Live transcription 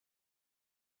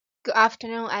Good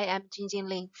afternoon. I am Jingjing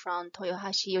Lin from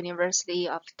Toyohashi University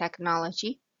of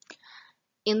Technology.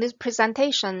 In this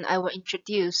presentation, I will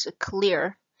introduce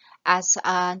CLEAR as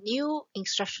a new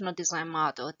instructional design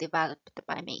model developed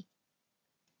by me.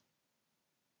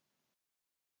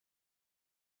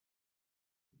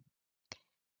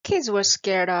 Kids were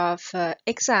scared of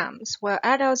exams, while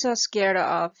adults are scared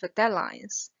of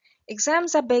deadlines.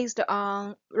 Exams are based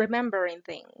on remembering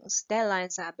things.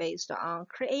 Deadlines are based on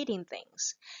creating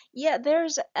things. Yet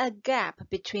there's a gap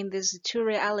between these two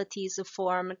realities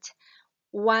formed,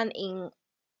 one in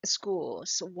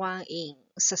schools, one in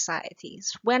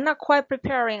societies. We're not quite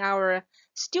preparing our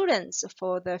students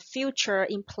for the future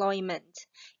employment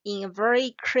in a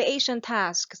very creation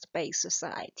task-based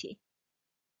society.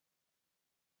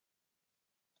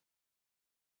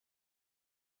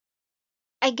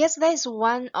 I guess that is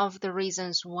one of the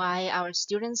reasons why our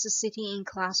students are sitting in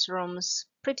classrooms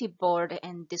pretty bored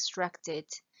and distracted,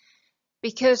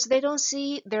 because they don't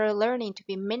see their learning to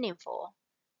be meaningful,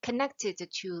 connected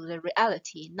to the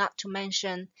reality, not to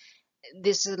mention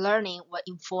this learning will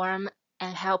inform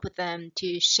and help them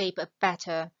to shape a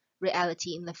better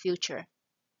reality in the future.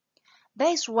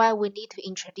 That is why we need to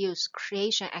introduce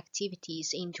creation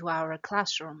activities into our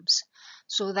classrooms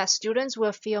so that students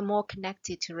will feel more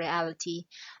connected to reality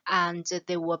and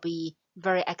they will be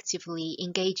very actively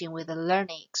engaging with the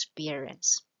learning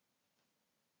experience.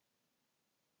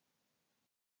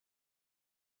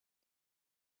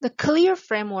 The CLEAR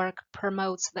framework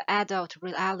promotes the adult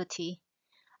reality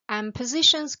and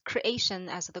positions creation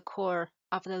as the core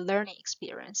of the learning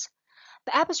experience.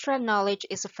 The abstract knowledge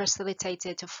is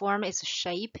facilitated to form its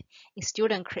shape in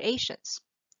student creations.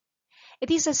 It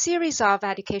is a series of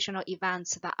educational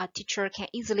events that a teacher can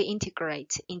easily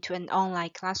integrate into an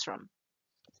online classroom.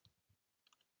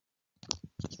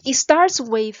 It starts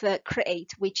with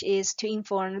create, which is to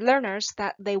inform learners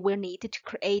that they will need to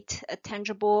create a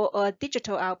tangible or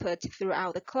digital output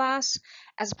throughout the class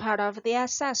as part of the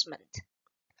assessment.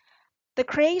 The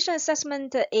creation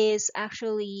assessment is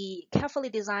actually carefully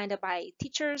designed by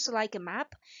teachers like a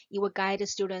map. It will guide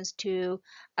students to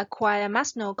acquire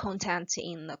must-know content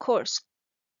in the course.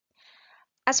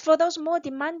 As for those more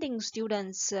demanding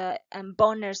students, and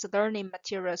bonus learning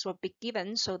materials will be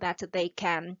given so that they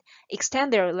can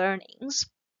extend their learnings.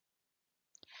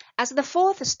 As the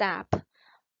fourth step,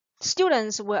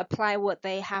 students will apply what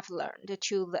they have learned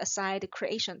to the assigned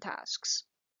creation tasks.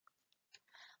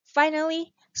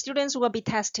 Finally, students will be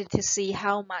tested to see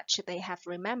how much they have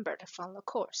remembered from the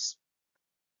course.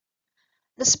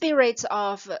 The spirit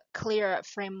of CLEAR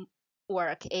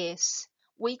framework is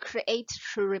we create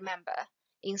to remember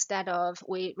instead of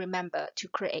we remember to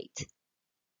create.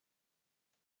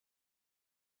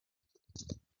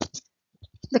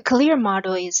 The CLEAR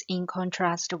model is in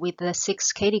contrast with the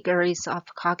 6 categories of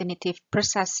cognitive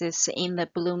processes in the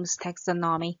Bloom's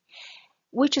taxonomy,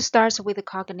 which starts with a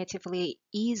cognitively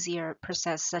easier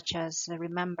process such as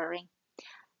remembering,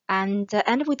 and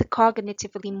end with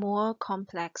cognitively more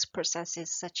complex processes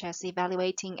such as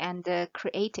evaluating and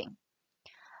creating.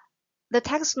 The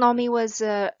taxonomy was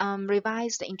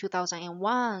revised in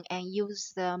 2001 and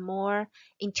used more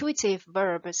intuitive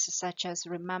verbs such as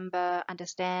remember,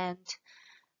 understand,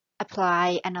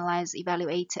 apply, analyze,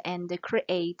 evaluate, and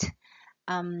create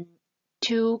um,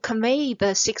 to convey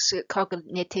the 6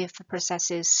 cognitive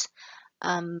processes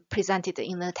presented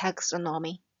in the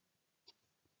taxonomy.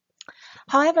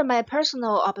 However, my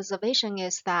personal observation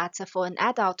is that for an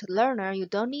adult learner, you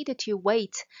don't need to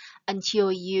wait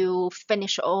until you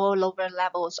finish all lower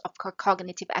levels of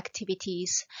cognitive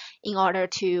activities in order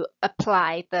to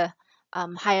apply the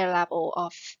higher level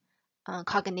of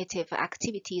cognitive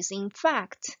activities. In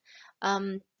fact,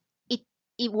 um, it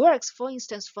it works, for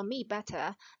instance, for me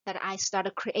better that I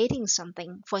started creating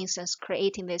something, for instance,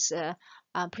 creating this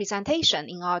presentation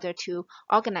in order to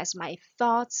organize my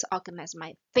thoughts, organize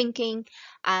my thinking,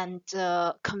 and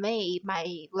convey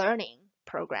my learning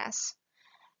progress.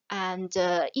 And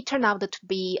it turned out to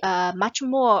be a much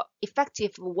more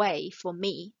effective way for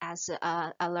me as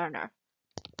a learner.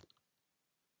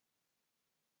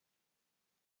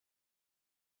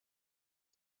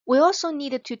 We also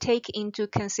needed to take into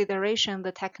consideration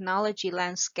the technology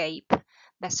landscape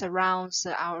that surrounds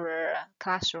our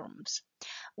classrooms.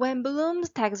 When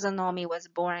Bloom's taxonomy was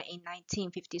born in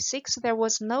 1956, there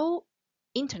was no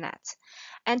internet,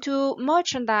 and to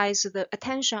merchandise the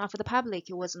attention of the public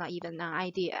was not even an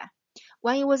idea.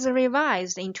 When it was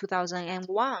revised in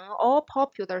 2001, all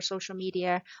popular social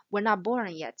media were not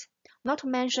born yet. Not to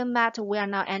mention that we are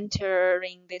now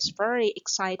entering this very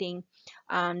exciting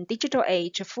digital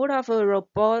age full of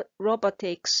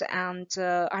robotics and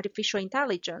artificial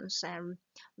intelligence and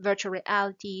virtual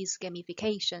realities,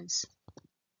 gamifications.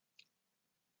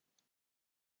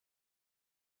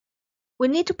 We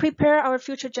need to prepare our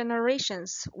future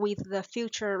generations with the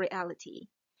future reality.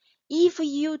 If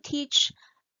you teach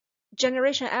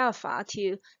Generation Alpha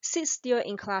to sit still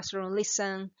in classroom,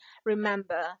 listen,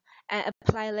 remember, and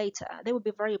apply later, they will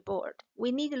be very bored.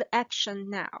 We need action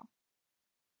now.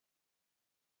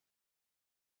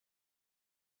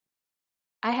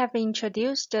 I have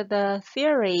introduced the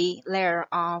theory layer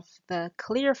of the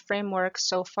clear framework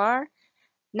so far.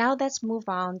 Now let's move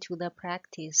on to the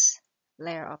practice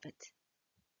layer of it.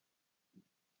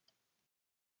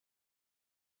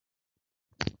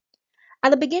 At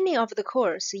the beginning of the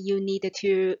course, you need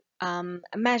to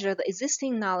measure the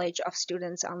existing knowledge of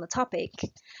students on the topic,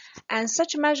 and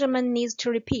such measurement needs to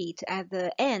repeat at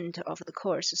the end of the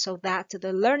course so that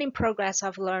the learning progress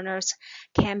of learners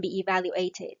can be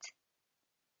evaluated.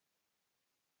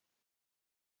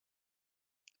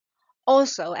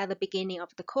 Also, at the beginning of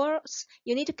the course,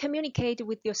 you need to communicate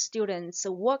with your students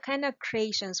what kind of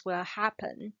creations will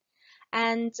happen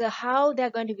and how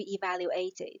they're going to be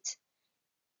evaluated.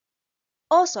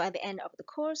 Also, at the end of the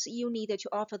course, you need to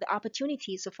offer the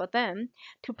opportunities for them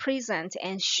to present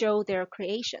and show their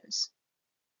creations.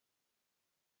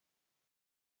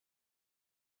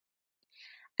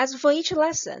 As for each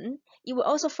lesson, you will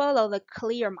also follow the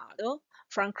clear model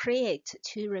from create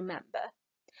to remember.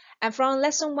 And from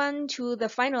lesson 1 to the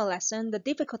final lesson, the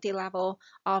difficulty level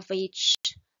of each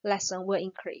lesson will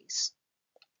increase.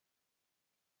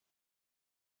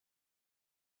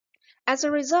 As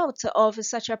a result of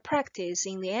such a practice,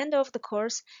 in the end of the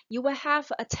course, you will have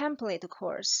a template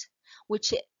course,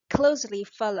 which closely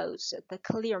follows the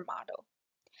clear model.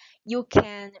 You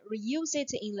can reuse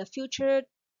it in the future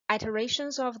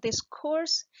iterations of this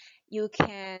course. You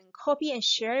can copy and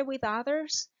share it with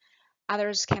others.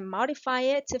 Others can modify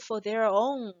it for their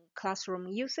own classroom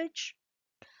usage.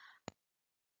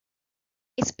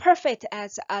 It's perfect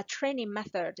as a training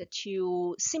method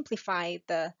to simplify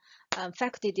the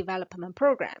faculty development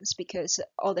programs because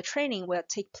all the training will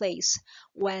take place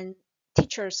when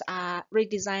teachers are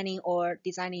redesigning or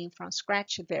designing from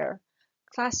scratch their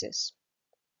classes.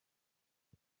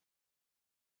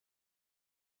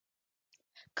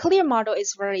 Clear model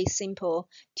is very simple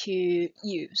to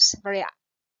use, very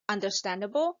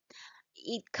understandable.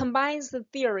 It combines the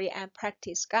theory and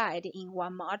practice guide in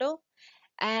one model,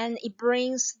 and it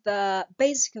brings the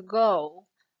basic goal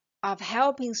of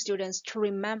helping students to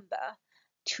remember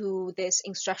to this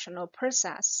instructional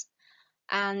process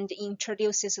and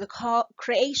introduces the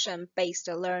creation-based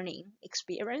learning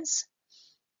experience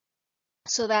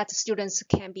so that students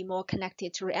can be more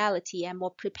connected to reality and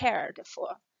more prepared for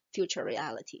future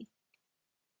reality.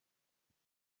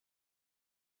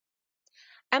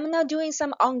 I'm now doing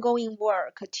some ongoing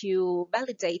work to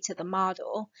validate the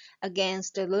model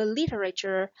against the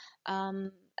literature,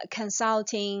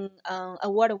 consulting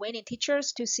award-winning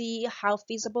teachers to see how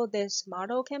feasible this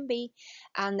model can be.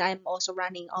 And I'm also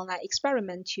running online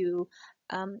experiment to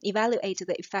evaluate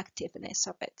the effectiveness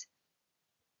of it.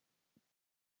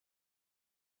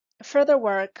 Further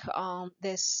work on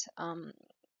this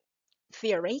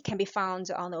theory can be found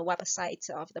on the website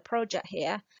of the project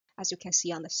here, as you can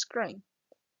see on the screen.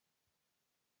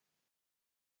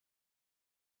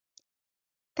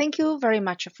 Thank you very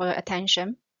much for your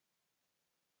attention.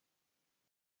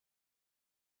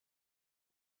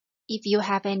 If you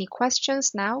have any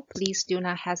questions now, please do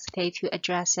not hesitate to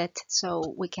address it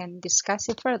so we can discuss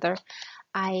it further.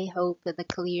 I hope that the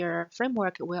clear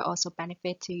framework will also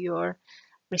benefit your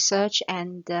research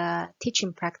and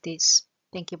teaching practice.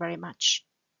 Thank you very much.